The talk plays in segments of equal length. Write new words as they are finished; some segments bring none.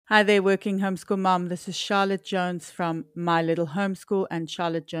Hi there, working homeschool mom. This is Charlotte Jones from My Little Homeschool and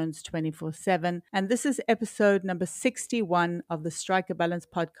Charlotte Jones 24/7. And this is episode number 61 of the Strike a Balance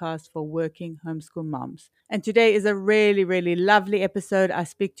podcast for working homeschool moms. And today is a really, really lovely episode. I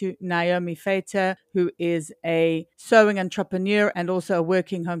speak to Naomi Fata, who is a sewing entrepreneur and also a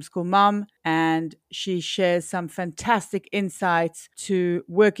working homeschool mom. And she shares some fantastic insights to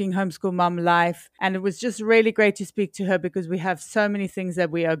working homeschool mom life. And it was just really great to speak to her because we have so many things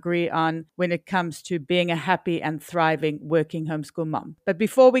that we agree on when it comes to being a happy and thriving working homeschool mom. But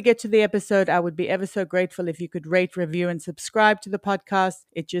before we get to the episode, I would be ever so grateful if you could rate, review, and subscribe to the podcast.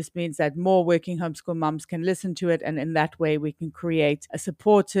 It just means that more working homeschool moms can listen to it. And in that way, we can create a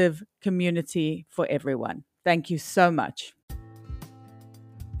supportive community for everyone. Thank you so much.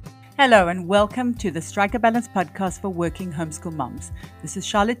 Hello and welcome to the Strike a Balance podcast for working homeschool moms. This is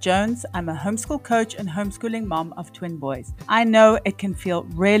Charlotte Jones. I'm a homeschool coach and homeschooling mom of twin boys. I know it can feel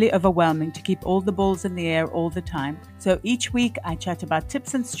really overwhelming to keep all the balls in the air all the time. So each week I chat about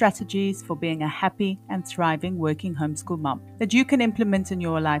tips and strategies for being a happy and thriving working homeschool mom that you can implement in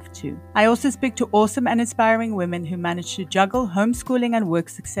your life too. I also speak to awesome and inspiring women who manage to juggle homeschooling and work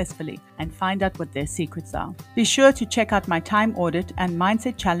successfully and find out what their secrets are. Be sure to check out my time audit and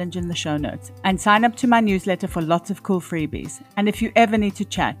mindset challenge in the show notes and sign up to my newsletter for lots of cool freebies. And if you ever need to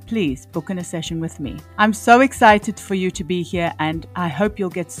chat, please book in a session with me. I'm so excited for you to be here and I hope you'll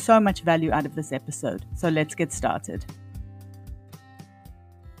get so much value out of this episode. So let's get started.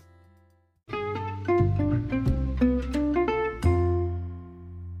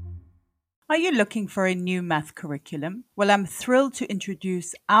 Are you looking for a new math curriculum? Well, I'm thrilled to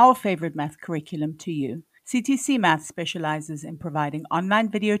introduce our favorite math curriculum to you. CTC Math specializes in providing online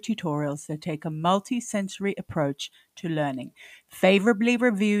video tutorials that take a multi-sensory approach to learning. Favorably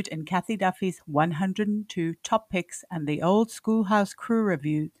reviewed in Kathy Duffy's 102 Top Picks and the Old Schoolhouse Crew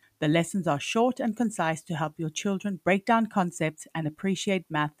Review, the lessons are short and concise to help your children break down concepts and appreciate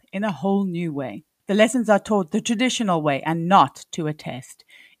math in a whole new way. The lessons are taught the traditional way and not to a test.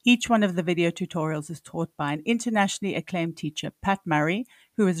 Each one of the video tutorials is taught by an internationally acclaimed teacher, Pat Murray,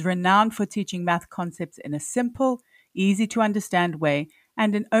 who is renowned for teaching math concepts in a simple, easy to understand way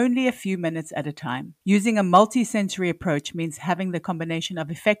and in only a few minutes at a time. Using a multi-sensory approach means having the combination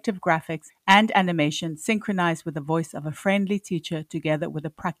of effective graphics and animation synchronized with the voice of a friendly teacher together with a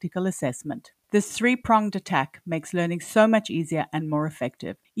practical assessment. This three-pronged attack makes learning so much easier and more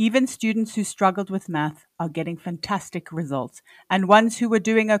effective. Even students who struggled with math are getting fantastic results, and ones who were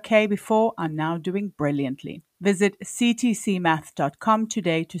doing okay before are now doing brilliantly. Visit ctcmath.com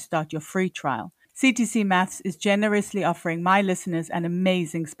today to start your free trial. CTC Maths is generously offering my listeners an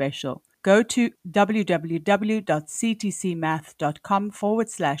amazing special. Go to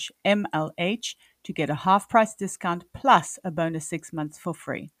www.ctcmath.com/MLH to get a half-price discount plus a bonus 6 months for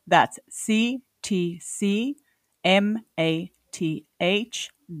free. That's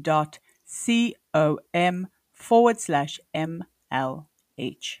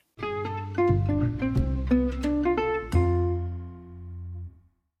ctcmath.com/MLH.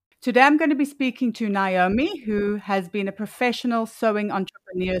 Today, I'm going to be speaking to Naomi, who has been a professional sewing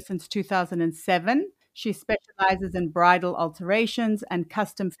entrepreneur since 2007. She specializes in bridal alterations and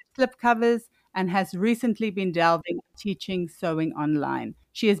custom slip covers and has recently been delving into teaching sewing online.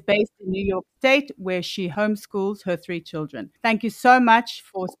 She is based in New York State, where she homeschools her 3 children. Thank you so much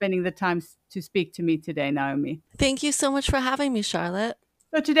for spending the time to speak to me today, Naomi. Thank you so much for having me, Charlotte.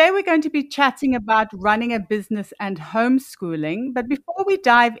 So today we're going to be chatting about running a business and homeschooling. But before we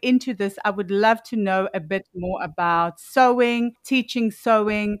dive into this, I would love to know a bit more about sewing, teaching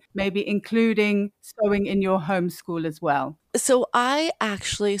sewing, maybe including sewing in your homeschool as well. So I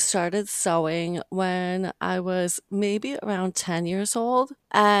actually started sewing when I was maybe around 10 years old.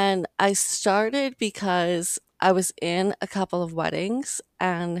 And I started because I was in a couple of weddings.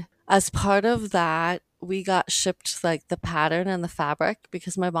 And as part of that, we got shipped like the pattern and the fabric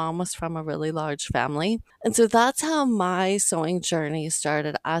because my mom was from a really large family. And so that's how my sewing journey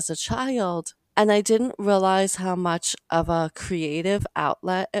started as a child. And I didn't realize how much of a creative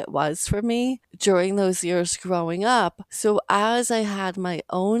outlet it was for me during those years growing up. So as I had my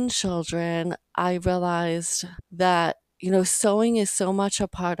own children, I realized that sewing is so much a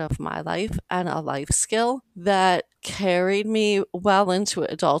part of my life and a life skill that carried me well into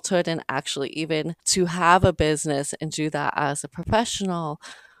adulthood and actually even to have a business and do that as a professional.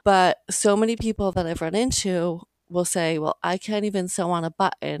 But so many people that I've run into will say, well, I can't even sew on a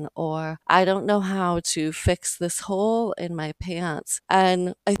button, or I don't know how to fix this hole in my pants.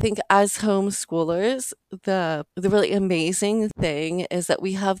 And I think as homeschoolers, the really amazing thing is that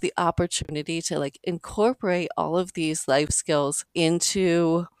we have the opportunity to like incorporate all of these life skills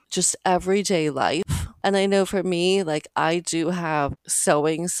into just everyday life. And I know for me, like I do have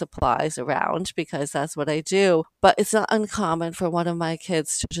sewing supplies around because that's what I do. But it's not uncommon for one of my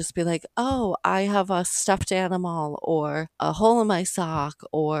kids to just be like, oh, I have a stuffed animal or a hole in my sock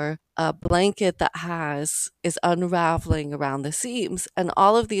or a blanket that is unraveling around the seams. And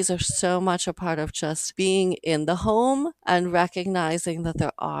all of these are so much a part of just being in the home and recognizing that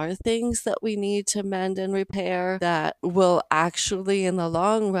there are things that we need to mend and repair that will actually, in the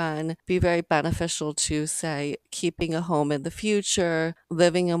long run, be very beneficial to, say, keeping a home in the future,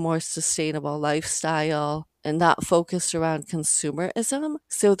 living a more sustainable lifestyle, and not focused around consumerism.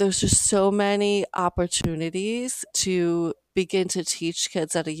 So there's just so many opportunities to begin to teach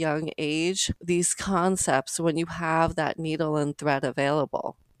kids at a young age these concepts when you have that needle and thread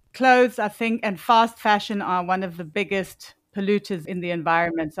available. Clothes, I think, and fast fashion are one of the biggest polluters in the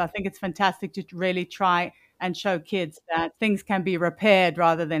environment. So I think it's fantastic to really try and show kids that things can be repaired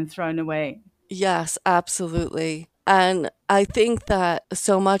rather than thrown away. Yes, absolutely. And I think that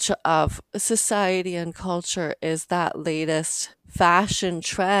so much of society and culture is that latest fashion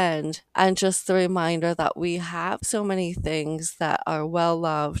trend, and just the reminder that we have so many things that are well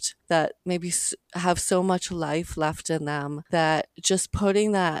loved, that maybe have so much life left in them, that just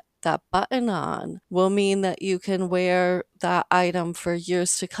putting that button on will mean that you can wear that item for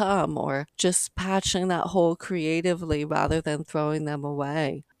years to come, or just patching that hole creatively rather than throwing them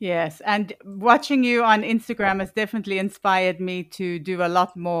away. Yes, and watching you on Instagram has definitely inspired me to do a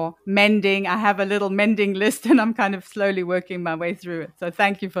lot more mending. I have a little mending list and I'm kind of slowly working my way through it. So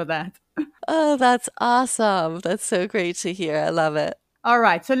thank you for that. Oh, that's awesome. That's so great to hear. I love it. All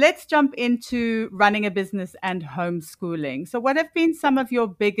right, so let's jump into running a business and homeschooling. So, what have been some of your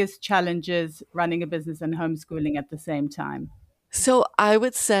biggest challenges running a business and homeschooling at the same time? So I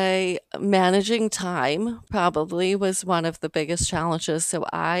would say managing time probably was one of the biggest challenges. So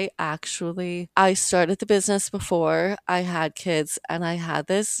I started the business before I had kids, and I had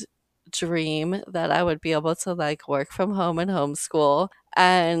this dream that I would be able to like work from home and homeschool.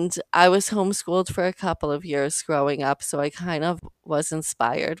 And I was homeschooled for a couple of years growing up, so I kind of was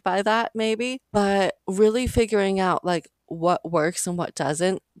inspired by that maybe. But really figuring out like what works and what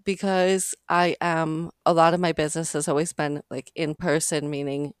doesn't, because a lot of my business has always been like in person,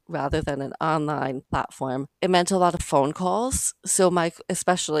 meaning rather than an online platform. It meant a lot of phone calls. So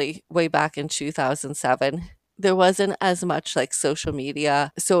especially way back in 2007, there wasn't as much like social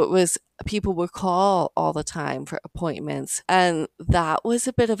media. So it was people would call all the time for appointments. And that was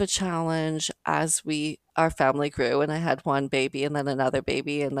a bit of a challenge as our family grew, and I had one baby and then another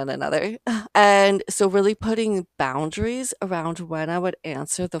baby and then another. And so really putting boundaries around when I would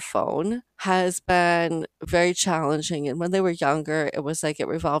answer the phone has been very challenging. And when they were younger, it was like it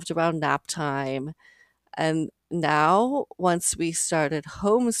revolved around nap time. And now, once we started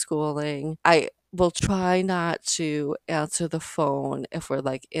homeschooling, I will try not to answer the phone if we're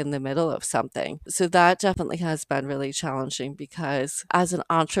like in the middle of something. So that definitely has been really challenging, because as an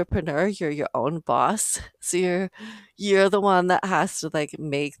entrepreneur, you're your own boss. So you're the one that has to like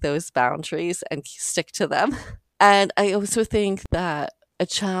make those boundaries and stick to them. And I also think that a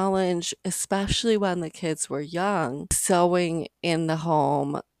challenge, especially when the kids were young, sewing in the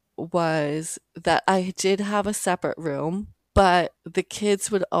home, was that I did have a separate room, but the kids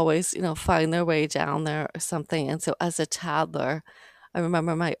would always, find their way down there or something. And so as a toddler, I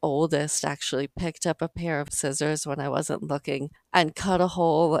remember my oldest actually picked up a pair of scissors when I wasn't looking and cut a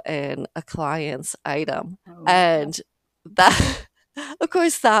hole in a client's item. Oh my God. And that, of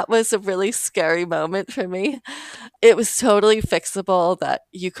course, that was a really scary moment for me. It was totally fixable, that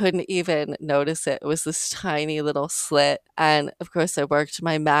you couldn't even notice it. It was this tiny little slit. And of course, I worked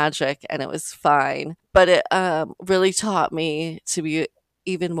my magic and it was fine. But it really taught me to be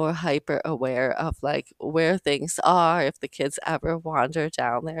even more hyper aware of like where things are if the kids ever wander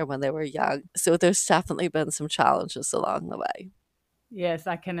down there when they were young. So there's definitely been some challenges along the way. Yes,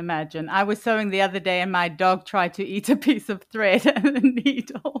 I can imagine. I was sewing the other day and my dog tried to eat a piece of thread and a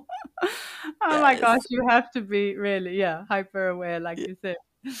needle. Oh my gosh, Yes. you have to be really, yeah, hyper aware, like you said.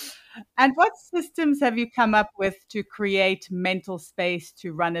 And what systems have you come up with to create mental space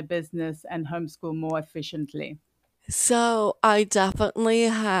to run a business and homeschool more efficiently? So I definitely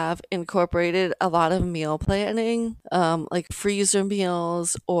have incorporated a lot of meal planning, like freezer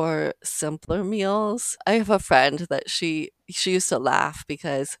meals or simpler meals. I have a friend that she used to laugh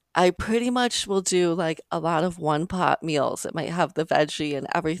because I pretty much will do like a lot of one pot meals. It might have the veggie and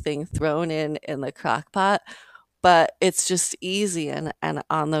everything thrown in the crock pot, but it's just easy. And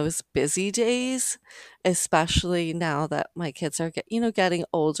on those busy days, especially now that my kids are getting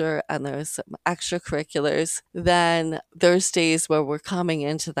older and there's some extracurriculars, then there's days where we're coming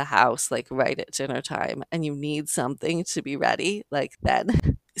into the house like right at dinner time and you need something to be ready like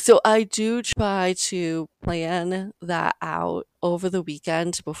then. So I do try to plan that out over the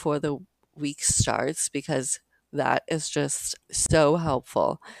weekend before the week starts because that is just so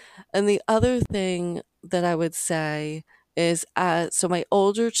helpful. And the other thing that I would say is, so my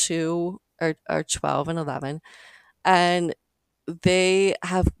older two are 12 and 11, and they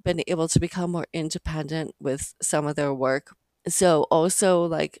have been able to become more independent with some of their work. So also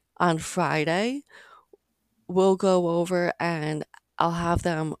like on Friday, we'll go over and I'll have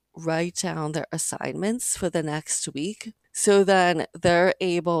them write down their assignments for the next week. So then they're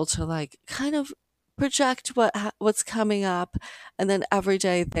able to like kind of project what's coming up, and then every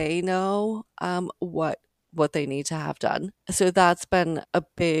day they know what they need to have done. So that's been a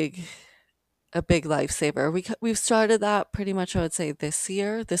big lifesaver. We've started that pretty much, I would say, this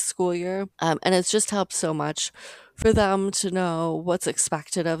school year, and it's just helped so much for them to know what's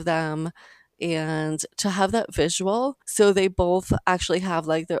expected of them and to have that visual. So they both actually have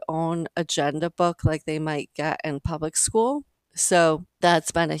like their own agenda book, like they might get in public school. So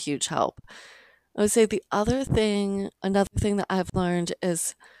that's been a huge help. I would say another thing that I've learned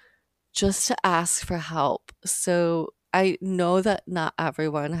is just to ask for help. So I know that not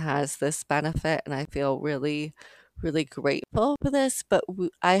everyone has this benefit, and I feel really, really grateful for this. But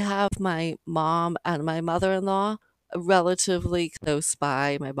I have my mom and my mother in law relatively close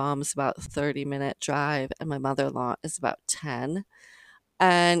by. My mom's about a 30-minute drive, and my mother in law is about 10.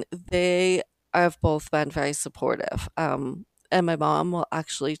 And they have both been very supportive. And my mom will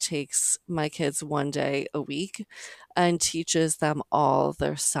actually takes my kids one day a week and teaches them all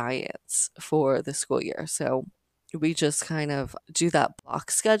their science for the school year. So we just kind of do that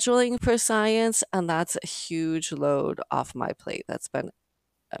block scheduling for science, and that's a huge load off my plate. That's been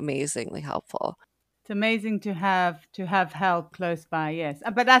amazingly helpful. It's amazing to have help close by, yes.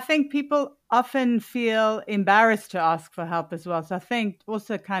 But I think people often feel embarrassed to ask for help as well. So I think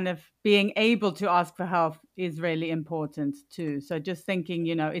also kind of being able to ask for help is really important too. So just thinking,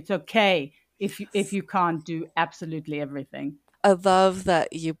 it's okay if you can't do absolutely everything. I love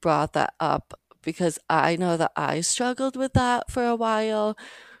that you brought that up because I know that I struggled with that for a while.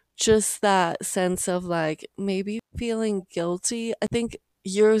 Just that sense of like maybe feeling guilty. I think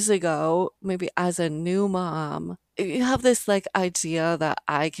years ago, maybe as a new mom, you have this like idea that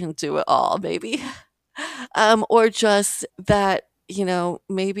I can do it all, maybe. Or just that,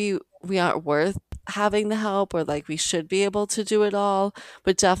 maybe we aren't worth having the help, or like we should be able to do it all.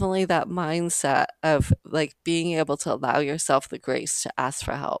 But definitely that mindset of like being able to allow yourself the grace to ask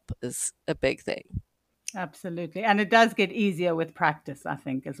for help is a big thing. Absolutely. And it does get easier with practice, I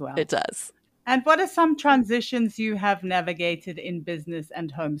think, as It well. does. And what are some transitions you have navigated in business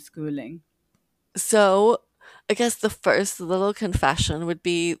and homeschooling? So, I guess the first little confession would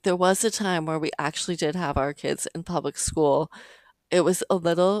be there was a time where we actually did have our kids in public school. It was a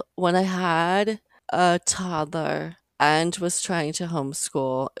little when I had a toddler and was trying to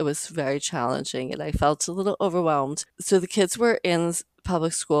homeschool, it was very challenging and I felt a little overwhelmed. So the kids were in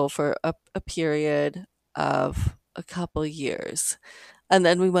public school for a period of a couple years. And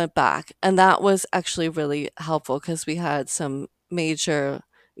then we went back. And that was actually really helpful because we had some major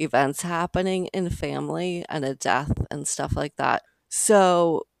events happening in family and a death and stuff like that.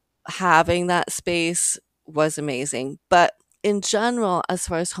 So having that space was amazing. But in general, as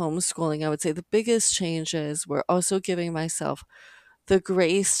far as homeschooling, I would say the biggest changes were also giving myself the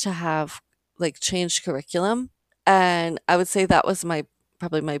grace to have like changed curriculum. And I would say that was my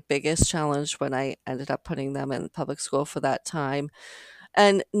probably my biggest challenge when I ended up putting them in public school for that time.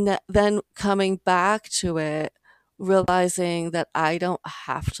 And then coming back to it, realizing that I don't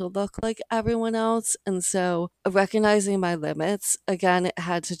have to look like everyone else. And so recognizing my limits, again, it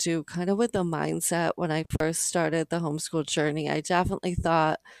had to do kind of with the mindset when I first started the homeschool journey. I definitely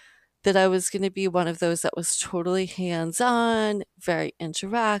thought that I was going to be one of those that was totally hands on, very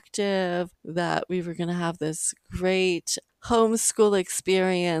interactive, that we were going to have this great homeschool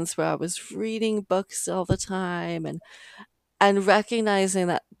experience where I was reading books all the time and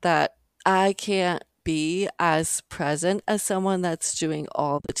recognizing that I can't be as present as someone that's doing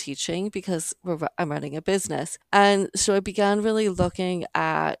all the teaching because I'm running a business. And so I began really looking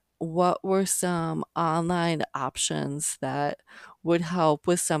at what were some online options that would help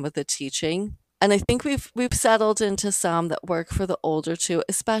with some of the teaching. And I think we've settled into some that work for the older two,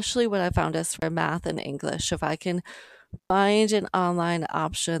 especially what I found is for math and English. If I can find an online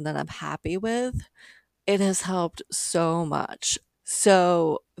option that I'm happy with, it has helped so much.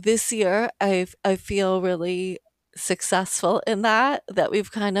 So this year, I feel really successful in that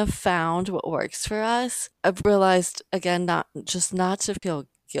we've kind of found what works for us. I've realized again not to feel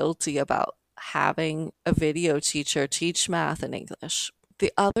guilty about having a video teacher teach math and English.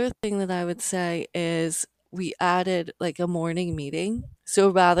 The other thing that I would say is we added like a morning meeting. So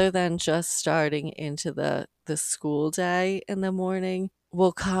rather than just starting into the school day in the morning,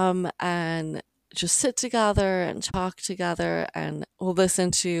 we'll come and just sit together and talk together, and we'll listen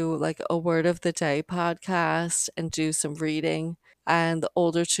to like a word of the day podcast and do some reading. And the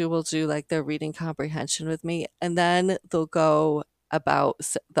older two will do like their reading comprehension with me, and then they'll go about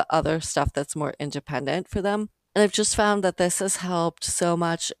the other stuff that's more independent for them. And I've just found that this has helped so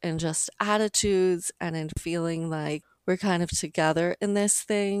much in just attitudes and in feeling like we're kind of together in this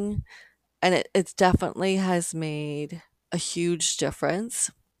thing. And it definitely has made a huge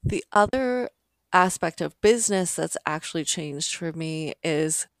difference. The other aspect of business that's actually changed for me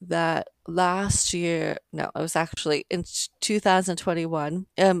is that last year, no, it was actually in 2021,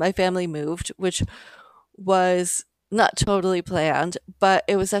 my family moved, which was not totally planned, but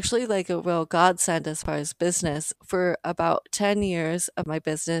it was actually like a real godsend as far as business. For about 10 years of my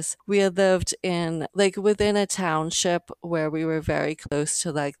business, we had lived in like within a township where we were very close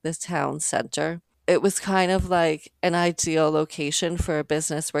to like the town center. It was kind of like an ideal location for a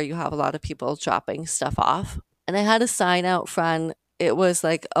business where you have a lot of people dropping stuff off. And I had a sign out front. It was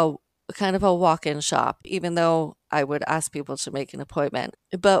like a kind of a walk-in shop, even though I would ask people to make an appointment.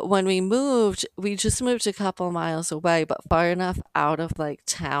 But when we just moved a couple miles away, but far enough out of like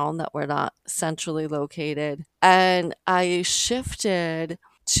town that we're not centrally located. And I shifted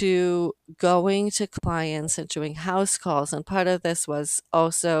to going to clients and doing house calls. And part of this was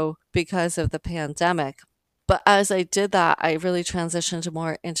also because of the pandemic. But as I did that, I really transitioned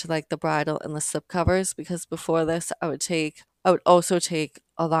more into like the bridal and the slipcovers, because before this, I would also take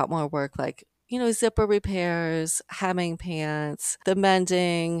a lot more work, like, zipper repairs, hemming pants, the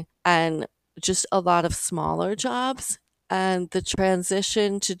mending, and just a lot of smaller jobs. And the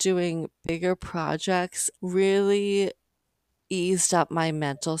transition to doing bigger projects really eased up my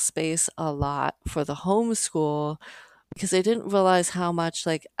mental space a lot for the homeschool, because I didn't realize how much,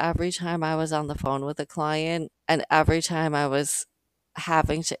 like, every time I was on the phone with a client and every time I was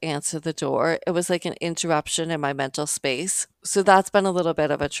having to answer the door, it was like an interruption in my mental space. So that's been a little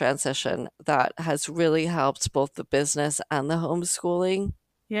bit of a transition that has really helped both the business and the homeschooling.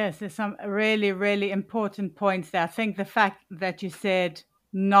 Yes, there's some really, really important points there. I think the fact that you said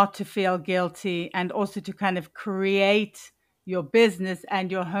not to feel guilty and also to kind of create your business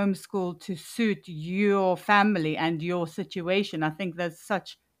and your homeschool to suit your family and your situation. I think there's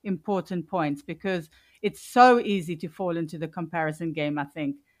such important points because it's so easy to fall into the comparison game, I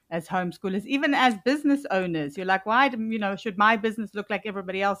think, as homeschoolers, even as business owners. You're like, why, should my business look like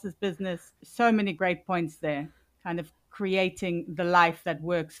everybody else's business? So many great points there, kind of creating the life that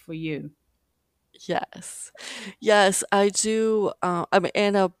works for you. Yes. Yes, I do. I'm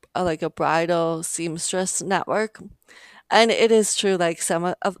in like a bridal seamstress network. And it is true, like some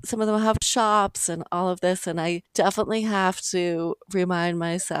of them have shops and all of this, and I definitely have to remind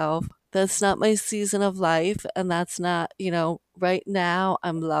myself that's not my season of life, and that's not, right now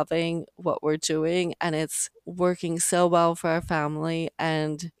I'm loving what we're doing and it's working so well for our family.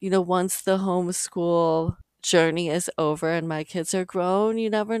 And, once the homeschool journey is over and my kids are grown, you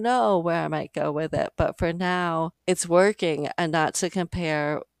never know where I might go with it. But for now, it's working, and not to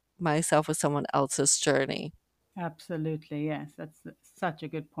compare myself with someone else's journey. Absolutely. Yes, that's such a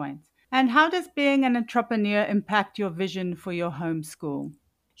good point. And how does being an entrepreneur impact your vision for your homeschool?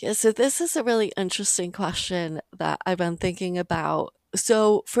 Yeah, so this is a really interesting question that I've been thinking about.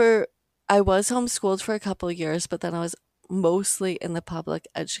 So for I was homeschooled for a couple of years, but then I was mostly in the public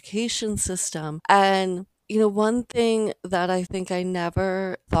education system. And one thing that I think I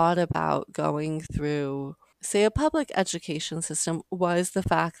never thought about going through, say, a public education system, was the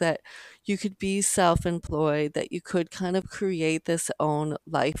fact that you could be self-employed, that you could kind of create this own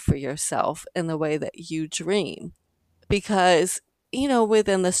life for yourself in the way that you dream. Because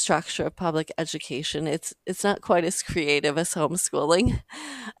within the structure of public education, it's not quite as creative as homeschooling.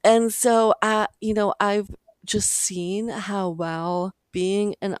 And so I've just seen how well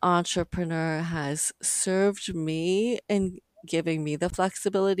being an entrepreneur has served me in giving me the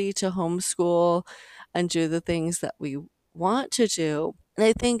flexibility to homeschool and do the things that we want to do. And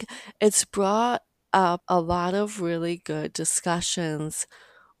I think it's brought up a lot of really good discussions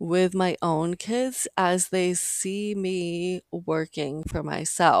with my own kids as they see me working for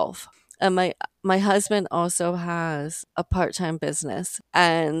myself. And my husband also has a part-time business,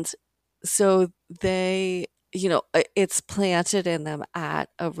 and so they, it's planted in them at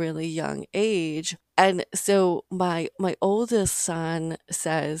a really young age. And so my oldest son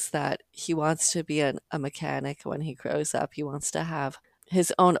says that he wants to be a mechanic when he grows up. He wants to have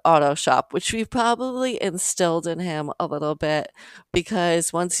his own auto shop, which we probably instilled in him a little bit,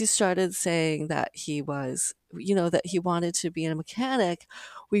 because once he started saying that that he wanted to be a mechanic,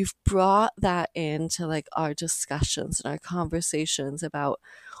 we've brought that into like our discussions and our conversations about,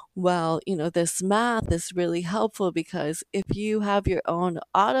 well, this math is really helpful because if you have your own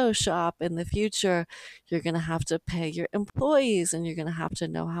auto shop in the future, you're going to have to pay your employees and you're going to have to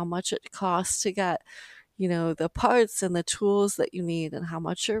know how much it costs to get, the parts and the tools that you need and how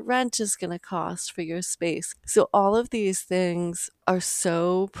much your rent is going to cost for your space. So all of these things are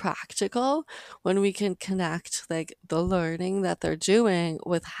so practical when we can connect like the learning that they're doing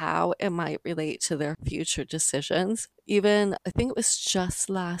with how it might relate to their future decisions. Even I think it was just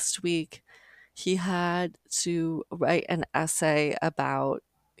last week, he had to write an essay about,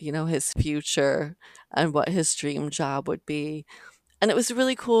 his future and what his dream job would be. And it was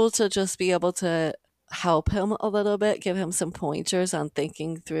really cool to just be able to help him a little bit, give him some pointers on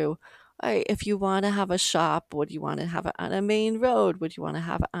thinking through, all right, if you want to have a shop, would you want to have it on a main road? Would you want to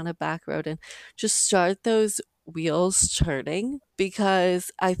have it on a back road? And just start those wheels turning, because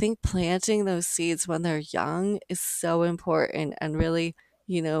I think planting those seeds when they're young is so important, and really,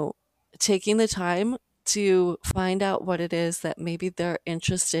 you know, taking the time to find out what it is that maybe they're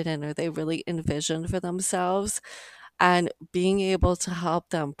interested in or they really envision for themselves, and being able to help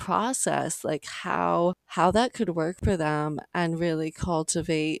them process like how that could work for them and really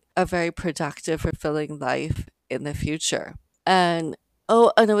cultivate a very productive, fulfilling life in the future. And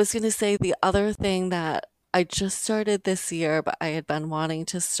oh, and I was going to say the other thing that I just started this year, but I had been wanting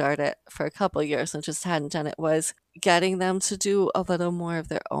to start it for a couple years and just hadn't done it, was getting them to do a little more of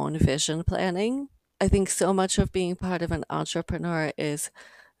their own vision planning. I think so much of being part of an entrepreneur is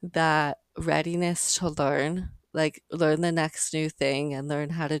that readiness to learn, like learn the next new thing and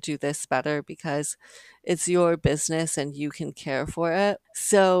learn how to do this better because it's your business and you can care for it.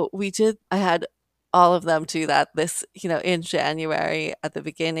 So I had all of them do that in January, at the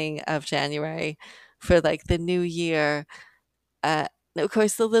beginning of January, for like the new year. And of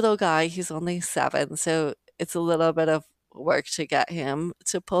course, the little guy, he's only 7, so it's a little bit of work to get him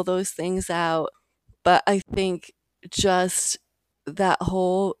to pull those things out. But I think just that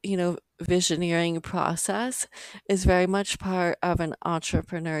whole, visioneering process is very much part of an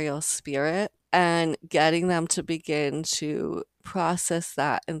entrepreneurial spirit, and getting them to begin to process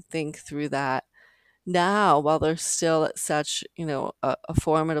that and think through that now while they're still at such, a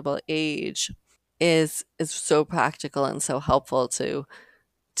formidable age is so practical and so helpful to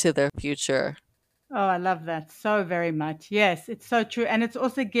their future. Oh, I love that so very much. Yes, it's so true. And it's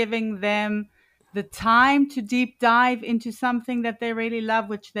also giving them the time to deep dive into something that they really love,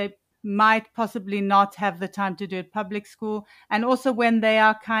 which they might possibly not have the time to do at public school. And also when they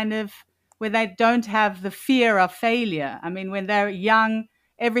are where they don't have the fear of failure. I mean, when they're young,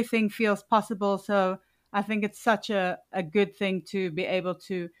 everything feels possible. So I think it's such a good thing to be able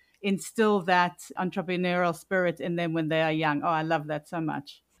to instill that entrepreneurial spirit in them when they are young. Oh, I love that so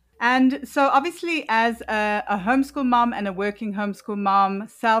much. And so, obviously, as a homeschool mom and a working homeschool mom,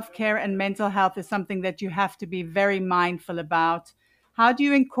 self care and mental health is something that you have to be very mindful about. How do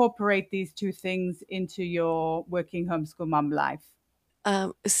you incorporate these two things into your working homeschool mom life?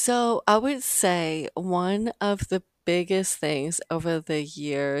 So I would say one of the biggest things over the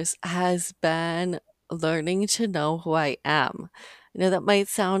years has been learning to know who I am. That might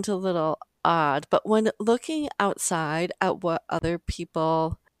sound a little odd, but when looking outside at what other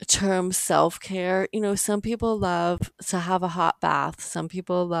people term self-care, some people love to have a hot bath, some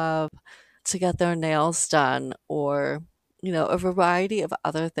people love to get their nails done, or, a variety of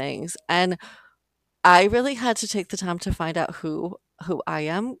other things. And I really had to take the time to find out who I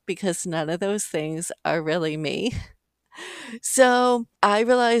am, because none of those things are really me. So I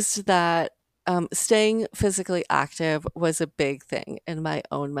realized that staying physically active was a big thing in my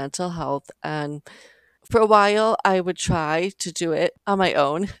own mental health. And for a while, I would try to do it on my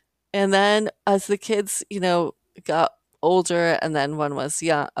own. And then as the kids, got older, and then one was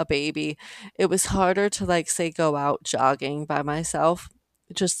young, a baby, it was harder to like say go out jogging by myself,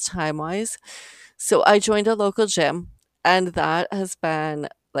 just time wise. So I joined a local gym, and that has been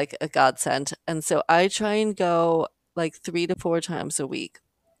like a godsend. And so I try and go like 3 to 4 times a week.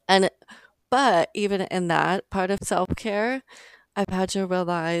 And but even in that part of self-care, I've had to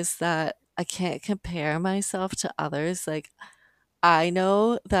realize that I can't compare myself to others. Like I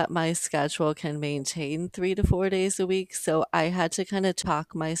know that my schedule can maintain 3 to 4 days a week, so I had to kind of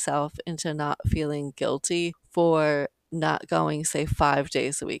talk myself into not feeling guilty for not going, say, 5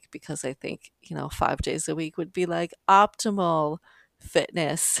 days a week, because I think, 5 days a week would be like optimal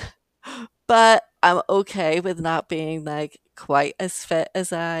fitness. But I'm okay with not being like quite as fit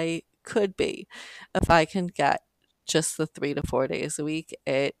as I could be. If I can get just the 3 to 4 days a week,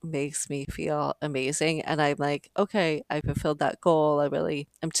 it makes me feel amazing. And I'm like, okay, I fulfilled that goal. I really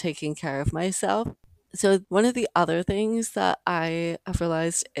am taking care of myself. So, one of the other things that I have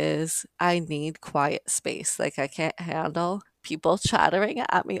realized is I need quiet space. Like, I can't handle people chattering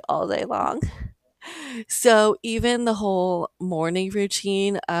at me all day long. So even the whole morning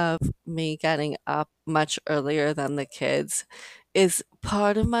routine of me getting up much earlier than the kids is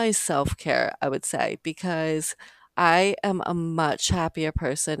part of my self-care, I would say, because I am a much happier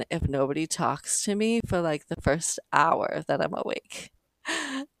person if nobody talks to me for like the first hour that I'm awake.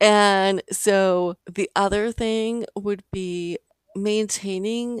 And so the other thing would be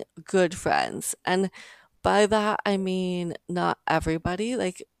maintaining good friends. And by that, I mean not everybody.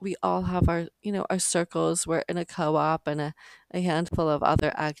 Like we all have our, our circles. We're in a co-op and a handful of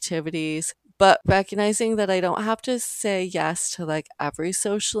other activities. But recognizing that I don't have to say yes to like every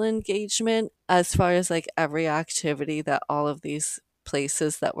social engagement as far as like every activity that all of these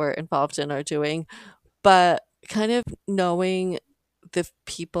places that we're involved in are doing, but kind of knowing the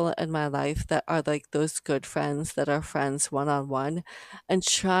people in my life that are like those good friends that are friends one on one and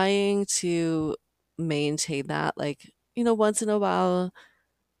trying to maintain that, like, once in a while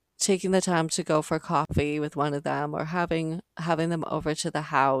taking the time to go for coffee with one of them or having them over to the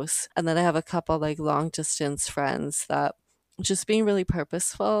house. And then I have a couple like long distance friends that just being really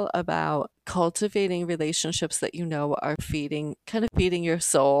purposeful about cultivating relationships that are feeding your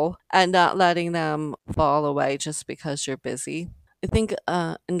soul and not letting them fall away just because you're busy. I think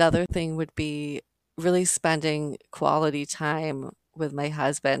another thing would be really spending quality time with my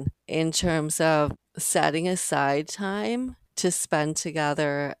husband in terms of setting aside time to spend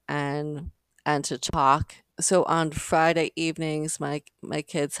together and to talk. So on Friday evenings, my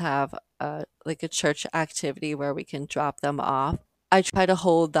kids have like a church activity where we can drop them off. I try to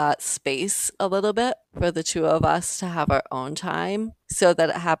hold that space a little bit for the two of us to have our own time so that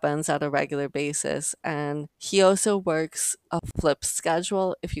it happens at a regular basis. And he also works a flip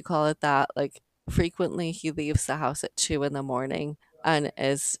schedule, if you call it that. Like frequently he leaves the house at 2 in the morning and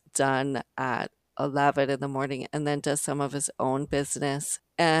is done at 11 in the morning and then does some of his own business.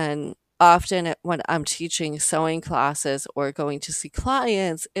 And often when I'm teaching sewing classes or going to see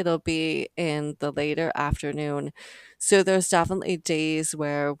clients, it'll be in the later afternoon. So there's definitely days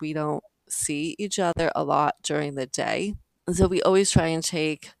where we don't see each other a lot during the day. And so we always try and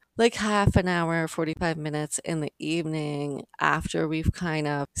take like half an hour, 45 minutes in the evening after we've kind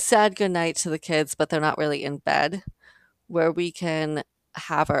of said goodnight to the kids, but they're not really in bed, where we can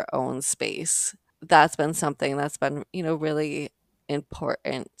have our own space. That's been something that's been, really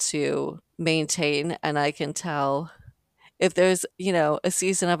important to maintain. And I can tell if there's, a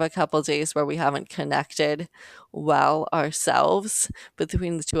season of a couple days where we haven't connected well ourselves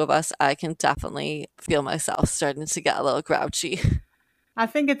between the two of us, I can definitely feel myself starting to get a little grouchy. I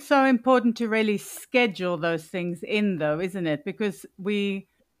think it's so important to really schedule those things in, though, isn't it? Because I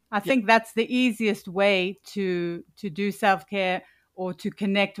Yeah. think that's the easiest way to do self care or to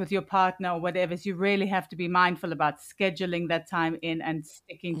connect with your partner or whatever. Is you really have to be mindful about scheduling that time in and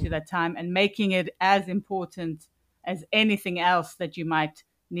sticking to Mm. that time and making it as important as anything else that you might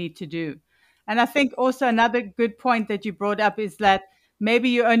need to do. And I think also another good point that you brought up is that maybe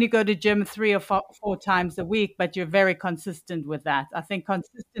you only go to gym 3 or 4 times a week, but you're very consistent with that. I think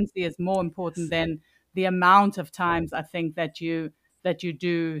consistency is more important than the amount of times I think that you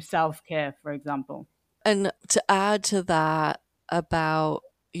do self-care, for example. And to add to that about,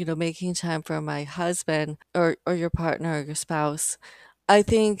 making time for my husband or your partner or your spouse, I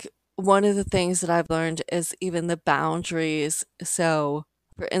think one of the things that I've learned is even the boundaries. So,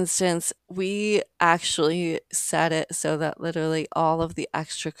 for instance, we actually set it so that literally all of the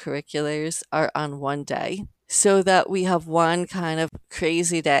extracurriculars are on one day so that we have one kind of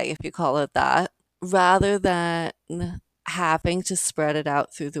crazy day, if you call it that, rather than having to spread it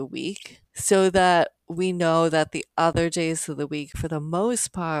out through the week so that we know that the other days of the week, for the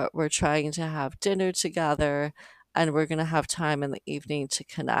most part, we're trying to have dinner together and we're going to have time in the evening to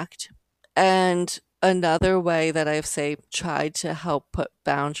connect. And another way that I've say tried to help put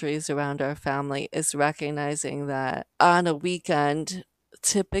boundaries around our family is recognizing that on a weekend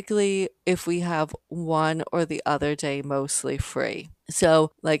typically if we have one or the other day mostly free.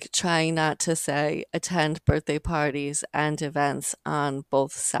 So like trying not to say attend birthday parties and events on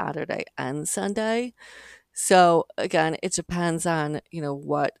both Saturday and Sunday. So again, it depends on,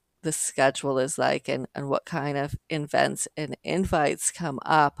 what the schedule is like and what kind of events and invites come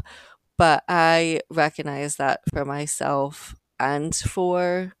up. But I recognize that for myself and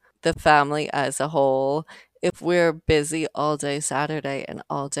for the family as a whole, if we're busy all day Saturday and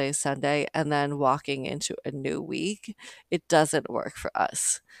all day Sunday and then walking into a new week, it doesn't work for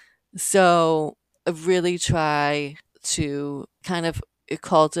us. So I really try to kind of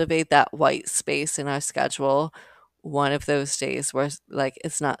cultivate that white space in our schedule. One of those days where like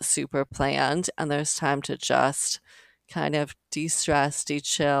it's not super planned and there's time to just kind of de-stress,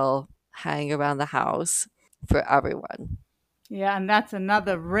 de-chill, hang around the house for everyone. Yeah, and that's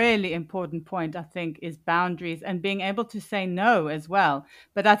another really important point, I think, is boundaries and being able to say no as well.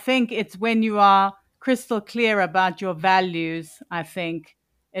 But I think it's when you are crystal clear about your values, I think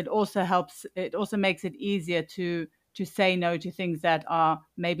it also helps, it also makes it easier to say no to things that are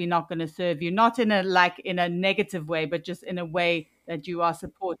maybe not going to serve you, not in a like in a negative way, but just in a way that you are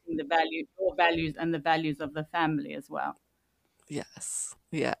supporting the value, your values and the values of the family as well. Yes.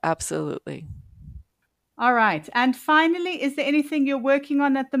 Yeah, absolutely. All right. And finally, is there anything you're working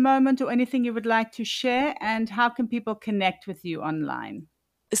on at the moment or anything you would like to share? And how can people connect with you online?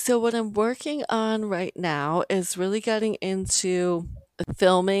 So what I'm working on right now is really getting into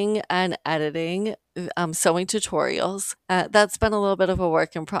filming and editing, sewing tutorials. That's been a little bit of a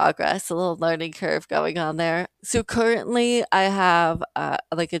work in progress, a little learning curve going on there. So currently I have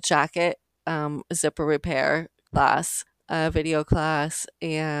like a jacket zipper repair class, a video class,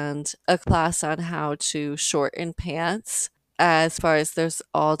 and a class on how to shorten pants. As far as there's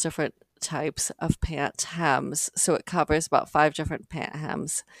all different types of pant hems. So it covers about 5 different pant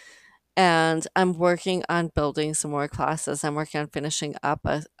hems. And I'm working on building some more classes. I'm working on finishing up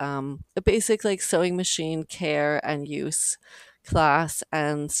a basic like sewing machine care and use class,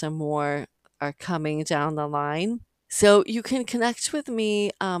 and some more are coming down the line. So you can connect with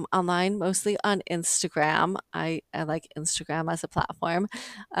me online, mostly on Instagram. I like Instagram as a platform,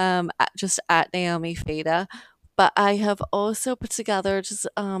 just at Naomi Fata. But I have also put together just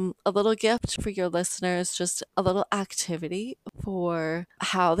a little gift for your listeners, just a little activity for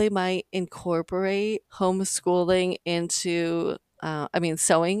how they might incorporate homeschooling into,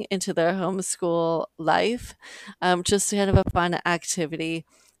 sewing into their homeschool life. Just kind of a fun activity.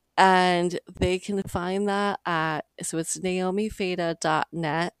 And they can find that so it's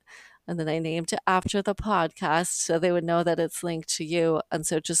naomifata.net. And then I named it after the podcast so they would know that it's linked to you. And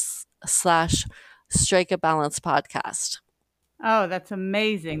so just slash strike a balance podcast. Oh, that's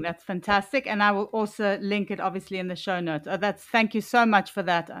amazing. That's fantastic. And I will also link it obviously in the show notes. Oh, thank you so much for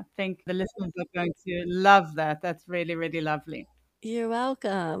that. I think the listeners are going to love that. That's really, really lovely. You're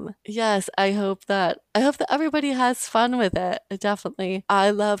welcome. Yes, I hope that everybody has fun with it. Definitely. I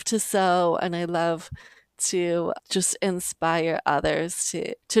love to sew and I love to just inspire others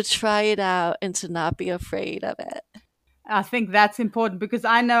to try it out and to not be afraid of it. I think that's important because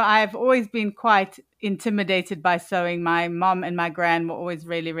I know I've always been quite intimidated by sewing. My mom and my gran were always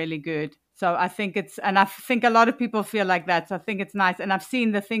really, really good. So I think a lot of people feel like that. So I think it's nice. And I've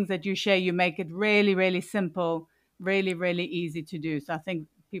seen the things that you share, you make it really, really simple, really, really easy to do. So I think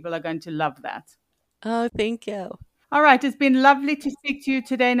people are going to love that. Oh, thank you. All right. It's been lovely to speak to you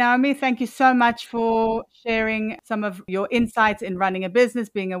today, Naomi. Thank you so much for sharing some of your insights in running a business,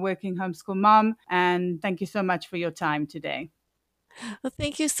 being a working homeschool mom. And thank you so much for your time today. Well,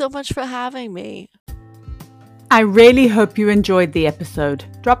 thank you so much for having me. I really hope you enjoyed the episode.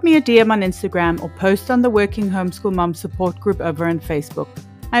 Drop me a DM on Instagram or post on the Working Homeschool Mom support group over on Facebook.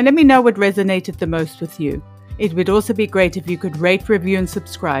 And let me know what resonated the most with you. It would also be great if you could rate, review, and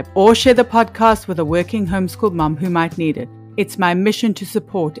subscribe, or share the podcast with a working homeschool mom who might need it. It's my mission to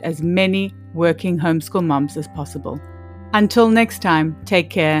support as many working homeschool moms as possible. Until next time,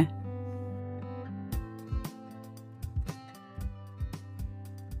 take care